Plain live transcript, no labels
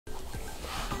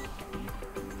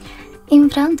In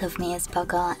front of me is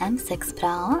POCO M6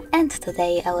 Pro, and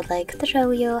today I would like to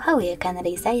show you how you can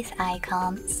resize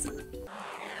icons.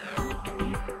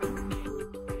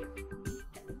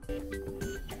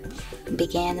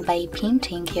 Begin by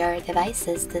pinching your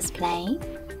device's display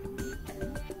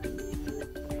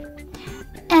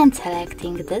and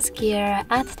selecting this gear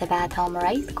at the bottom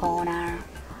right corner.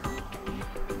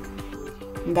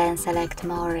 Then select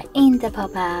More in the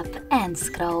pop-up and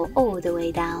scroll all the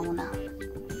way down.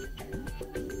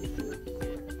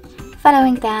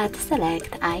 Following that,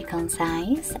 select icon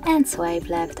size and swipe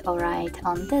left or right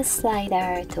on this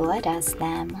slider to adjust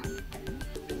them.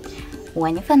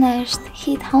 When you finished,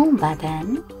 hit Home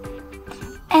button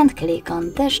and click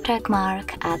on this check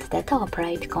mark at the top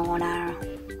right corner.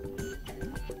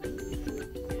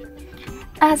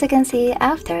 As you can see,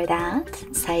 after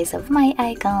that, size of my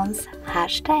icons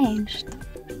has changed.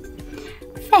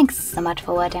 Thanks so much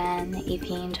for watching. If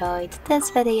you enjoyed this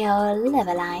video, leave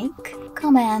a like,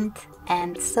 comment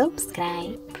and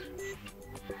subscribe.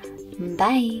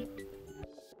 Bye!